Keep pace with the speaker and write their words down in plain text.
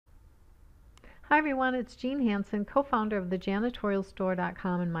Hi everyone, it's Jean Hansen, co-founder of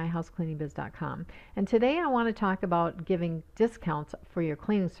thejanitorialstore.com and myhousecleaningbiz.com. And today I want to talk about giving discounts for your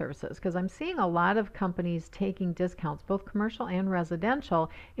cleaning services because I'm seeing a lot of companies taking discounts, both commercial and residential,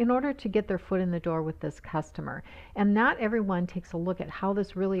 in order to get their foot in the door with this customer. And not everyone takes a look at how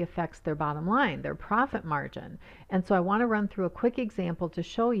this really affects their bottom line, their profit margin. And so I want to run through a quick example to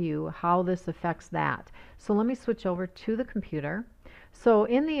show you how this affects that. So let me switch over to the computer. So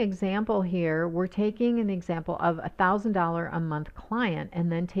in the example here, we're taking an example of a $1,000 a month client and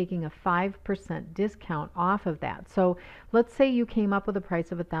then taking a 5% discount off of that. So let's say you came up with a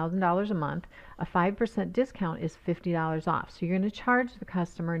price of $1,000 a month. A 5% discount is $50 off. So you're going to charge the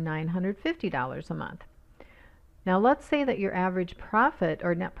customer $950 a month. Now let's say that your average profit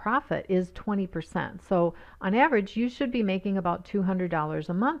or net profit is 20%. So on average, you should be making about $200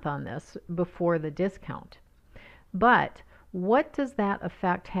 a month on this before the discount. But what does that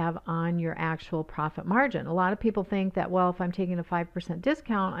effect have on your actual profit margin? A lot of people think that, well, if I'm taking a 5%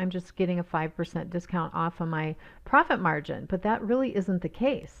 discount, I'm just getting a 5% discount off of my profit margin, but that really isn't the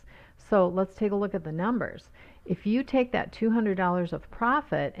case. So let's take a look at the numbers. If you take that $200 of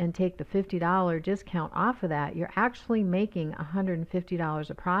profit and take the $50 discount off of that, you're actually making $150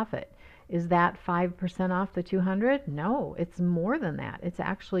 of profit. Is that 5% off the 200? No, it's more than that. It's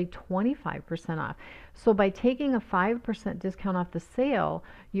actually 25% off. So by taking a 5% discount off the sale,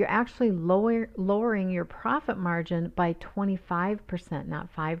 you're actually lowering your profit margin by 25%,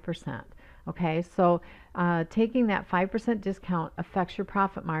 not 5%. Okay, so taking that 5% discount affects your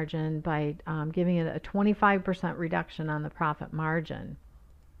profit margin by giving it a 25% reduction on the profit margin.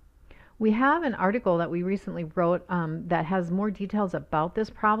 We have an article that we recently wrote that has more details about this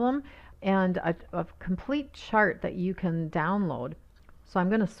problem and a complete chart that you can download. So I'm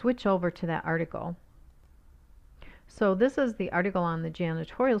going to switch over to that article. So this is the article on the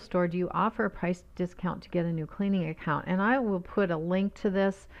janitorial store. Do you offer a price discount to get a new cleaning account? And I will put a link to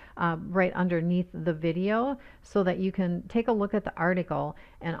this right underneath the video so that you can take a look at the article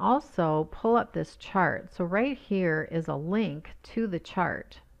and also pull up this chart. So right here is a link to the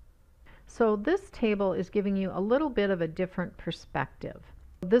chart. So this table is giving you a little bit of a different perspective.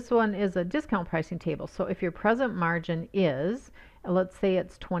 This one is a discount pricing table. So if your present margin is, let's say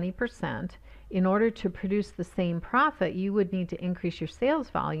it's 20%, in order to produce the same profit, you would need to increase your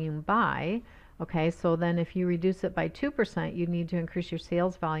sales volume by, okay, so then if you reduce it by 2%, you need to increase your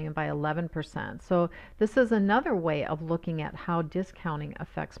sales volume by 11%. So this is another way of looking at how discounting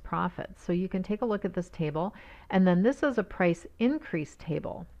affects profits. So you can take a look at this table, and then this is a price increase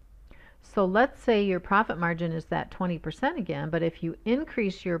table. So let's say your profit margin is that 20% again, but if you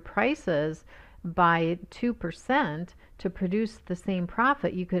increase your prices by 2% to produce the same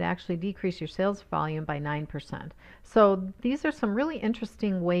profit, you could actually decrease your sales volume by 9%. So these are some really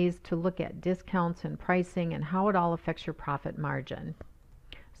interesting ways to look at discounts and pricing and how it all affects your profit margin.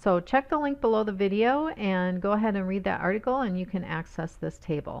 So check the link below the video and go ahead and read that article and you can access this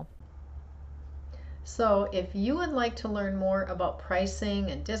table. So if you would like to learn more about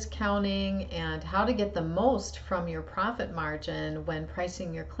pricing and discounting and how to get the most from your profit margin when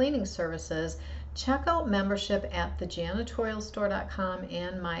pricing your cleaning services, check out membership at thejanitorialstore.com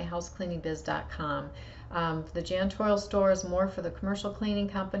and myhousecleaningbiz.com. The janitorial store is more for the commercial cleaning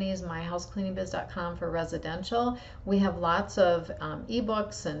companies, myhousecleaningbiz.com for residential. We have lots of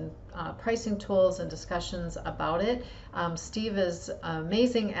ebooks and pricing tools and discussions about it. Steve is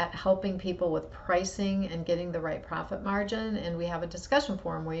amazing at helping people with pricing and getting the right profit margin, and we have a discussion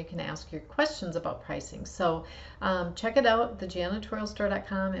forum where you can ask your questions about pricing. So check it out,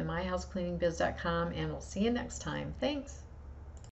 thejanitorialstore.com and myhousecleaningbiz.com, and we'll see you next time. Thanks.